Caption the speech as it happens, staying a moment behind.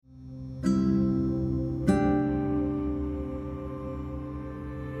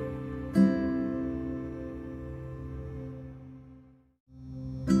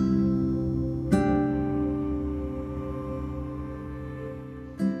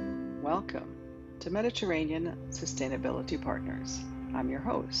Welcome to Mediterranean Sustainability Partners. I'm your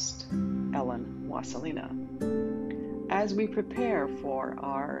host, Ellen Wasselina. As we prepare for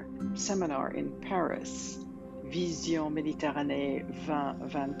our seminar in Paris, Vision Méditerranée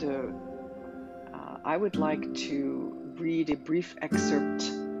 2022, I would like to read a brief excerpt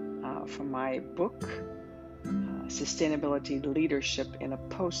from my book, Sustainability Leadership in a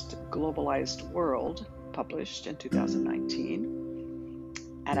Post-Globalized World, published in 2019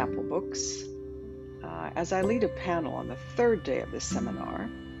 at Apple Books, as I lead a panel on the third day of this seminar,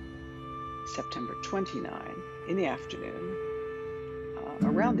 September 29, in the afternoon,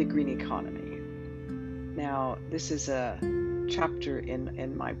 around the green economy. Now, this is a chapter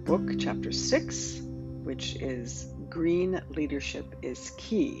in my book, chapter 6, which is Green Leadership is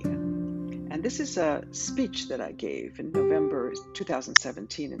Key. And this is a speech that I gave in November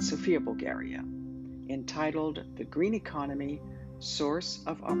 2017 in Sofia, Bulgaria, entitled The Green Economy, Source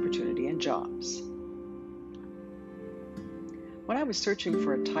of Opportunity and Jobs. When I was searching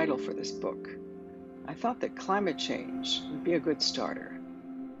for a title for this book, I thought that climate change would be a good starter.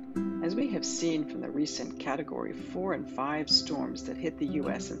 As we have seen from the recent Category 4 and 5 storms that hit the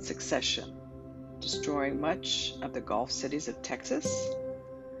U.S. in succession, destroying much of the Gulf cities of Texas,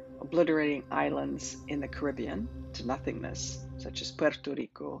 obliterating islands in the Caribbean to nothingness, such as Puerto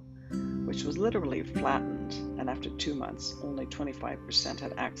Rico, which was literally flattened, and after 2 months, only 25%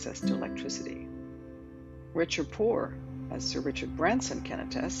 had access to electricity. Rich or poor, as Sir Richard Branson can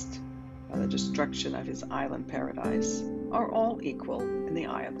attest, by the destruction of his island paradise, are all equal in the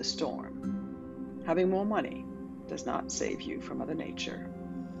eye of the storm. Having more money does not save you from Mother Nature.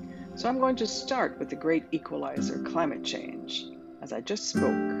 So I'm going to start with the great equalizer, climate change, as I just spoke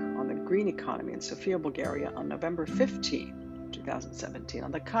on the green economy in Sofia, Bulgaria on November 15, 2017,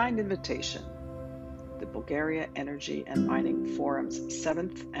 on the kind invitation of the Bulgaria Energy and Mining Forum's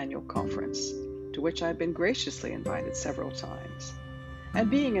 7th annual conference, to which I've been graciously invited several times. And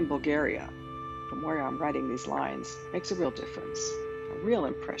being in Bulgaria, from where I'm writing these lines, makes a real difference, a real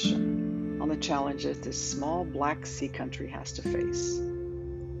impression on the challenges this small Black Sea country has to face.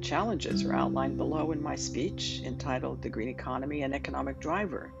 Challenges are outlined below in my speech entitled The Green Economy and Economic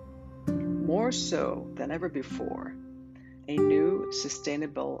Driver. More so than ever before, a new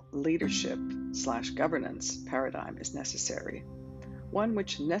sustainable leadership/governance paradigm is necessary, one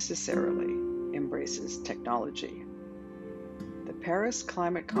which necessarily embraces technology. The Paris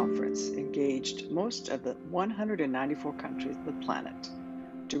Climate Conference engaged most of the 194 countries of the planet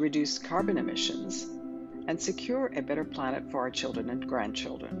to reduce carbon emissions and secure a better planet for our children and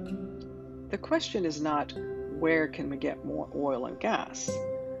grandchildren. The question is not where can we get more oil and gas,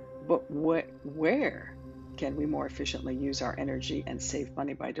 but where can we more efficiently use our energy and save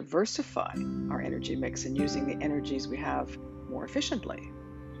money by diversifying our energy mix and using the energies we have more efficiently?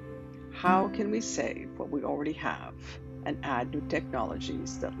 How can we save what we already have and add new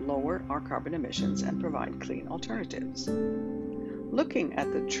technologies that lower our carbon emissions and provide clean alternatives? Looking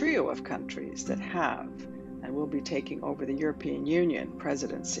at the trio of countries that have and will be taking over the European Union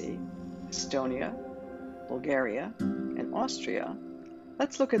presidency, Estonia, Bulgaria, and Austria,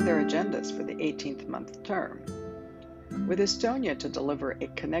 let's look at their agendas for the 18th month term. With Estonia to deliver a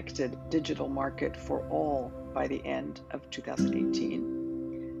connected digital market for all by the end of 2018,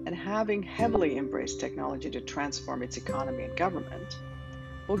 and having heavily embraced technology to transform its economy and government,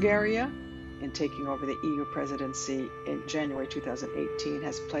 Bulgaria, in taking over the EU presidency in January 2018,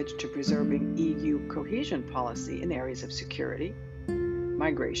 has pledged to preserving EU cohesion policy in areas of security,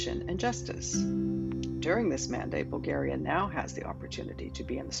 migration, and justice. During this mandate, Bulgaria now has the opportunity to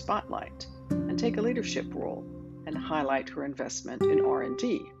be in the spotlight and take a leadership role and highlight her investment in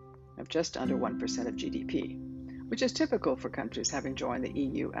R&D of just under 1% of GDP, which is typical for countries having joined the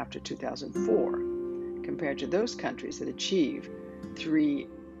EU after 2004, compared to those countries that achieve 3%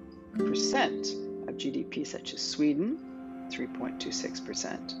 of GDP, such as Sweden,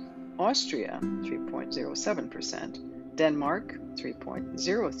 3.26%, Austria, 3.07%, Denmark,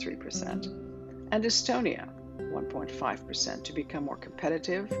 3.03%, and Estonia, 1.5%, to become more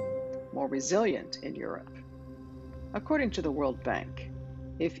competitive, more resilient in Europe. According to the World Bank,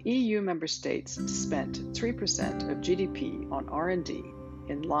 if EU member states spent 3% of GDP on R&D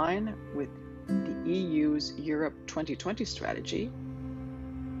in line with the EU's Europe 2020 strategy,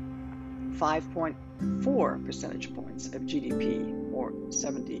 5.4 percentage points of GDP, or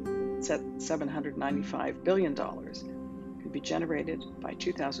 $795 billion, could be generated by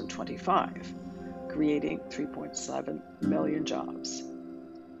 2025, creating 3.7 million jobs.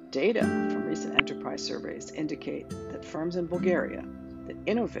 Data from recent enterprise surveys indicate that firms in Bulgaria that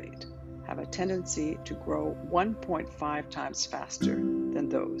innovate have a tendency to grow 1.5 times faster than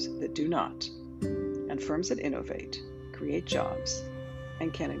those that do not, and firms that innovate create jobs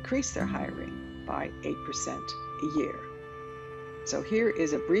and can increase their hiring by 8% a year. So here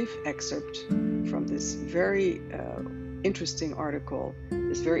is a brief excerpt from this very interesting article,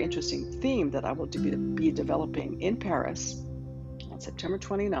 this very interesting theme that I will be developing in Paris on September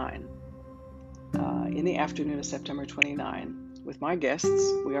 29, in the afternoon of September 29, with my guests.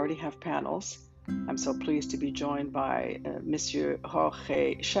 We already have panels. I'm so pleased to be joined by Monsieur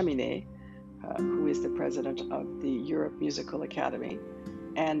Jorge Chaminé, who is the president of the Europe Musical Academy,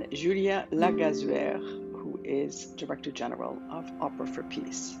 and Julia Lagazuère, who is Director General of Opera for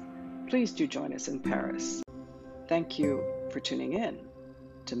Peace. Please do join us in Paris. Thank you for tuning in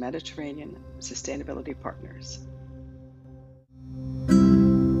to Mediterranean Sustainability Partners.